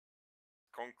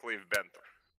Conclave Banter.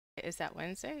 Is that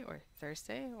Wednesday or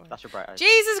Thursday? Or... That's your bright eyes.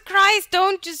 Jesus Christ,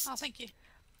 don't just... Oh, thank you.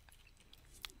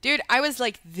 Dude, I was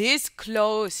like this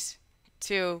close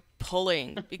to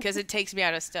pulling because it takes me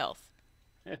out of stealth.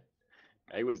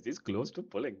 I was this close to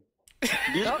pulling.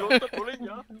 This close to pulling,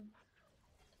 yeah.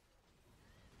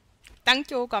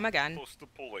 Thank you, come again. Close to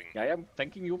pulling. I am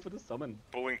thanking you for the summon.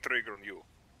 Pulling trigger on you.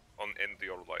 On end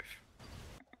your life.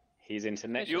 He's into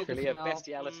necrophilia,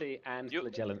 bestiality, and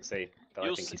flagellancy. But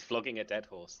I think he's flogging a dead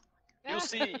horse. You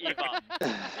see, Ivan,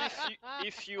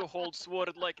 if you hold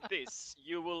sword like this,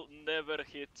 you will never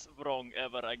hit wrong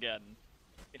ever again,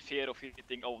 in fear of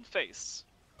hitting own face.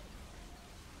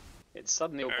 It's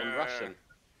suddenly all gone Russian.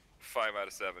 5 out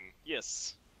of 7.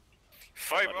 Yes.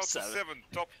 5 out of 7.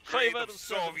 Top grade of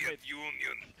Soviet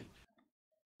Union.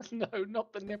 No,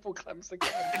 not the nipple clamps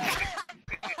again.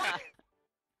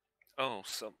 Oh,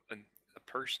 a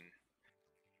person.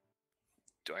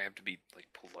 Do I have to be like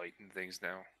polite and things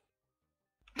now?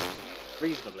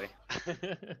 Reasonably.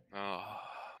 Oh.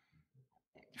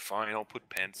 Fine, I'll put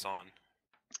pants on.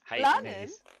 Hey, Lennon?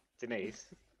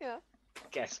 Denise. Yeah.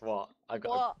 Guess what? I've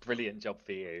got a brilliant job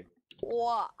for you.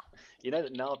 What? You know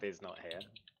that Nabi's not here.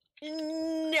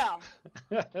 No.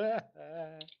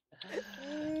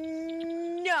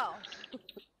 No.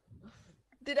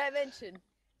 Did I mention?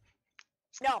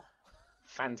 No.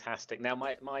 Fantastic. Now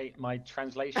my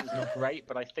translation's not great,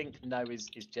 but I think no is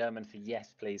German for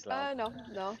yes, please, love.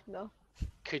 No.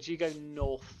 Could you go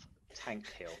north Tank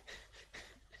Hill?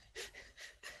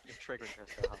 You're triggering her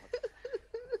so hard.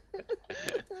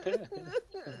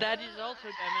 That is also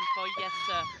German for yes,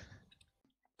 sir.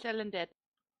 Tell him that.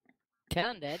 Tell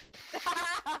him that.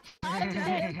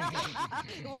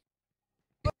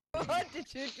 What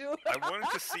did you do? I wanted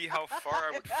to see how far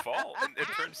I would fall, and it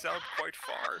turns out quite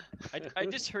far. I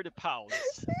just heard a pause.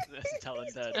 Tell him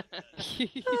that.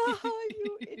 Oh,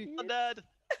 you idiot. Dad.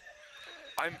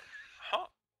 Huh?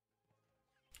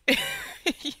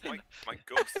 My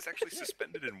ghost is actually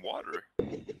suspended in water.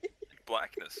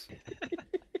 Blackness.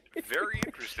 Very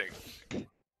interesting.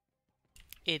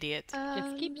 Idiot.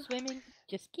 Just keep swimming.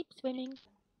 Just keep swimming.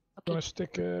 Okay. Gonna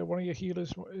stick one of your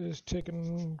healers is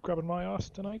grabbing my ass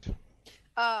tonight. Okay,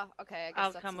 I guess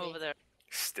I'll that's come me. over there.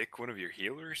 Stick one of your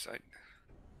healers?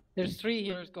 There's 3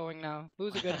 healers going now.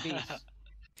 Who's a good beast?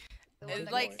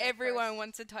 It's like everyone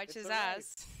wants to touch his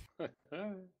ass. To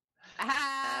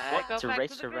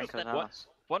race to Renko's ass.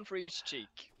 One for each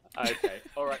cheek. Okay,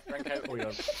 alright, Renko. Oh,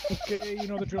 yeah. Okay, you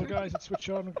know the drill, guys. Let's switch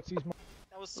on and get these.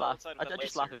 That was Laugh. outside I of that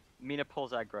just laugh laser. if Mina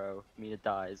pulls aggro, Mina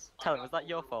dies. Tell him, was that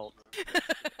your fault?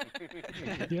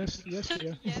 Yes,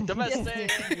 yeah.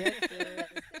 Domestic!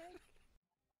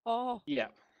 Oh, Yeah.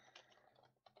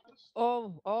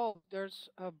 oh, there's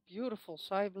a beautiful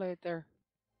side blade there.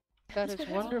 That is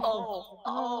wonderful.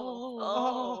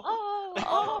 Oh.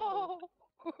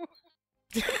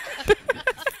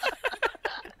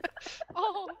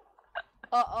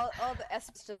 All the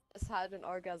Esps just had an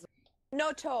orgasm.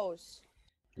 No toes.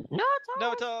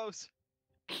 No toes!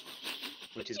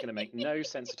 Which is going to make no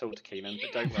sense at all to Keenan,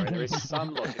 but don't worry, there is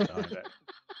some logic behind it.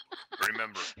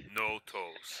 Remember, no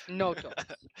toes. No toes.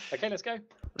 Okay, let's go.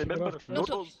 Remember, no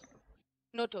toes.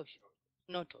 No toes.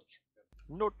 No toes.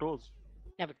 No toes.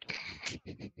 Never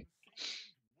toes.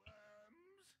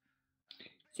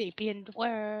 Sapient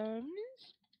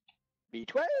worms.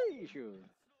 Betray you.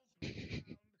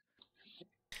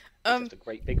 Just a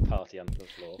great big party under the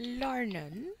floor.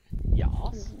 Larnon?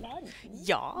 Yes.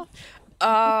 Yeah.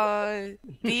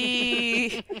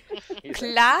 The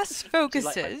class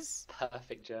focuses. Like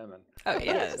perfect German. Oh, The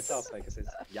yes. class focuses.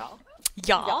 Yeah.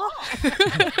 Yeah.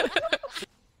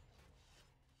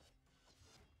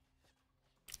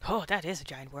 Oh, that is a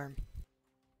giant worm.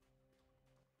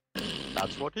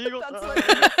 That's what he got.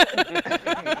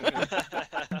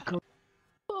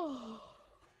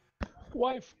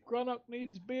 Wife, Grannock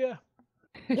needs beer.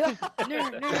 Yeah.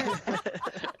 No.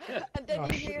 And then Oh,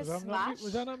 you shit, hear was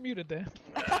smash. I not muted there?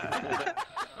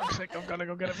 Looks like I've got to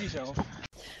go get it myself.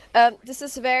 This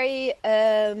is very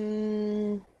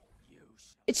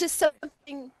it's just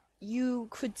something you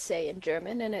could say in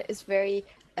German, and it is very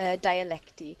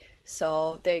dialecty.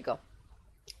 So there you go.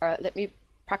 Alright, let me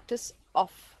practice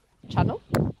off channel.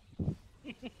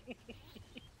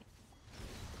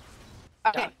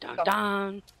 Okay,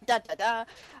 Dun. da.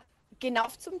 Genau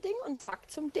zum Ding und sagt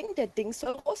zum Ding, der Ding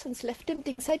soll raus, sonst läuft dem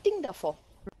Ding sein Ding davor.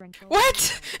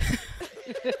 What?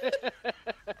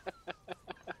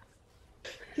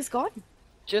 He's gone.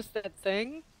 Just that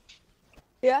thing?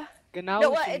 Yeah. Genau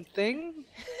No, zum it- thing?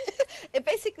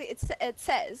 It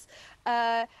says,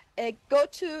 go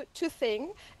to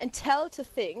thing and tell to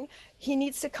thing he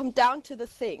needs to come down to the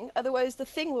thing, otherwise the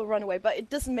thing will run away. But it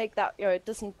doesn't make that, it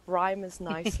doesn't rhyme as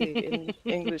nicely in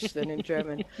English than in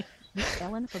German.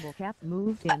 Ellen Fubblecap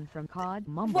moved in from Cod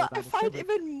Mumble. What I find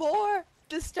even more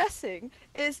distressing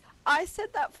is I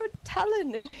said that for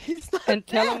Talon and he's not And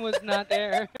there. Talon was not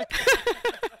there.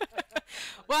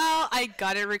 Well, I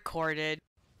got it recorded.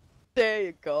 There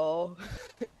you go.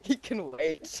 He can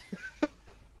wait.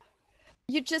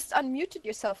 You just unmuted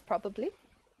yourself, probably.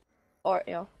 Or,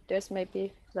 there's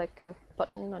maybe like a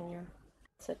button on your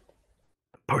set.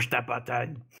 Push that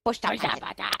button. Push that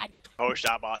button. Push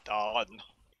that button.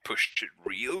 Pushed it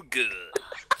real good.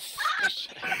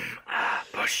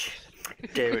 Push.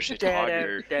 Push it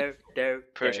harder.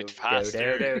 Push it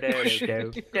faster. Push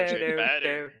it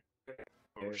better.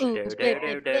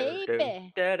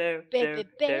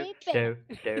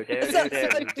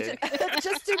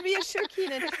 Just to reassure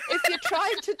Keenan, if you're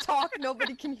trying to talk,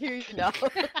 nobody can hear you now.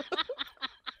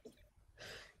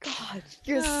 God,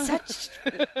 you're such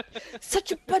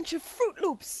a bunch of Fruit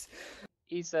Loops.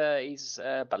 He's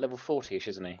about level 40ish,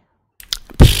 isn't he?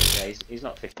 Yeah, he's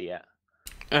not 50 yet.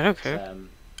 Okay. But,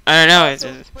 I don't know.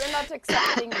 So we're not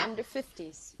accepting under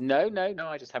 50s. no,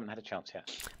 I just haven't had a chance yet.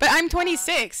 But I'm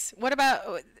 26. What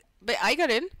about? But I got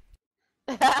in.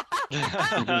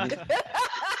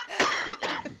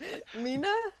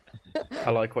 Mina? I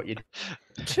like what you do.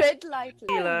 Tread lightly.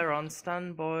 Healer on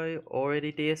standby, already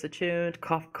attuned.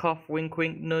 Cough, cough, wink,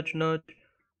 wink, nudge, nudge.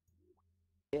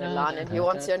 Lanin, he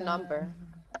wants your number.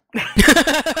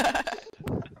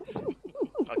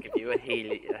 I'll give you a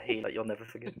healer you'll never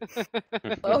forget.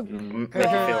 Oh, Make you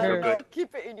feel real good.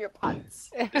 Keep it in your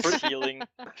pants.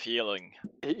 Feeling.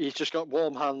 He's just got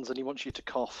warm hands and he wants you to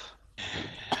cough.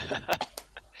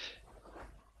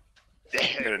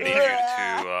 I'm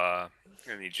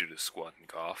gonna need you to squat and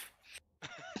cough.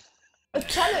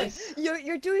 Tell him,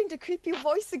 you're doing the creepy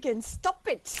voice again. Stop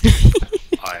it.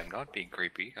 I am not being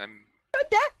creepy. I'm.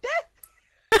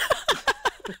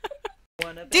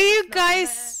 Do you guys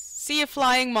see a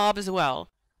flying mob as well?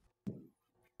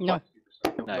 No.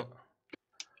 No.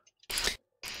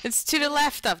 It's to the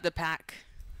left of the pack.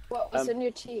 What was in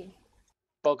your tea?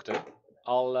 Bogdan,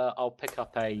 I'll pick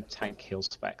up a tank heal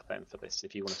spec then for this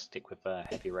if you want to stick with a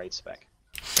heavy raid spec.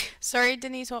 Sorry,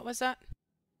 Denise, what was that?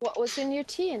 What was in your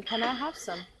tea, and can I have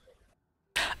some?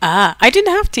 I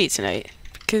didn't have tea tonight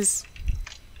because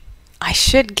I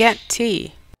should get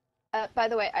tea. By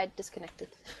the way, I disconnected.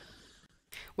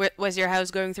 Was your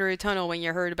house going through a tunnel when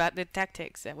you heard about the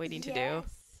tactics that we need to do?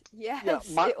 Yes, Yeah,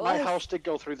 my it was. house did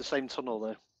go through the same tunnel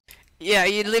though. Yeah,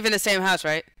 you live in the same house,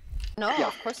 right? No, Yeah.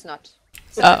 of course not.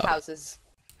 Separate houses.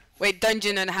 Wait,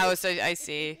 dungeon and house, I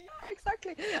see.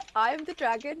 Exactly. I'm the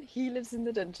dragon, he lives in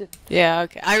the dungeon. Yeah,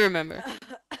 okay, I remember.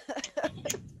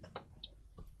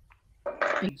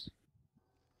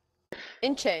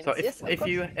 In chains, So yes, if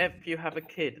you have a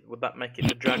kid, would that make it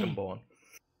the Dragonborn?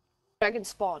 Dragon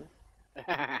spawn.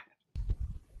 I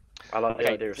like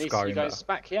the idea of Denise, Skyrim. you guys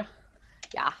back here?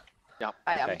 Yeah. Yep.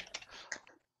 I am. Okay.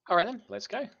 Alright then, let's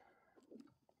go.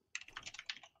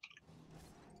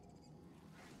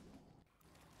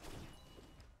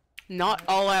 Not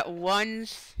all at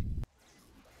once.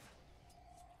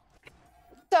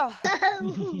 So.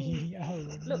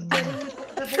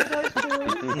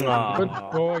 Good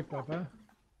boy, Papa.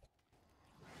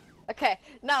 Okay,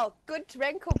 now, good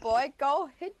Renko boy, go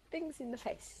hit things in the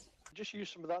face. Just use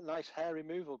some of that nice hair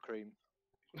removal cream.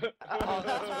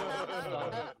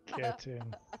 Get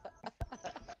in.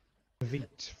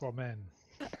 Wheat for men.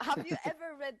 Have you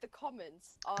ever read the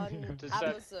comments on Does,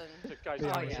 Amazon? Guys,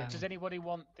 Oh, yeah. does anybody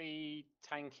want the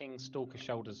tanking stalker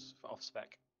shoulders off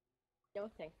spec? No,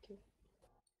 thank you.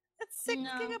 That's 6 No.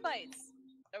 gigabytes.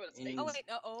 No, it's Oh wait,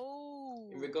 no. Oh.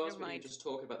 In regards to never what you mind. just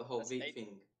talking about the whole That's Veep 8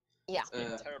 thing, Yeah. you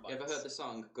ever heard the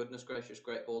song "Goodness Gracious,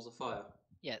 Great Balls of Fire"?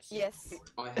 Yes. Yes.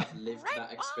 I have lived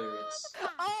that experience.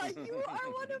 Oh, you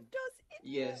are one of those idiots.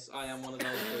 Yes, I am one of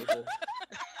those people.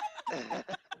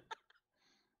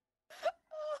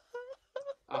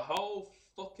 A whole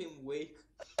fucking week.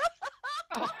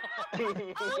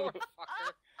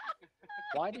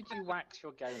 Why did you wax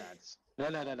your gonads? No.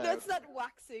 That's not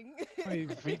waxing. I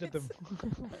feeded them.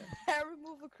 Hair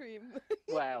removal cream.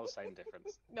 Well, same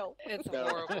difference. No. It's No.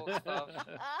 horrible stuff.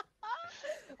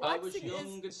 I was Waxing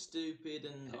young is... and stupid,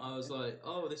 and I was like,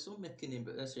 "Oh, this will make an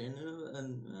impression,"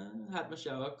 and had my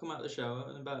shower. Come out of the shower,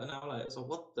 and about an hour later, so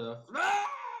what the?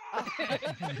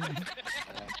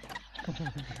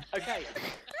 Okay.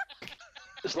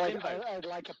 It's like Limbo. I'd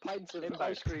like a pint of Limbo.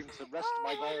 ice cream to rest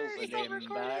my balls in.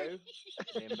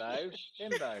 Limbo.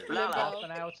 Limbo. Half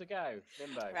an hour to go.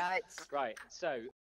 Limbo. Right. Right. So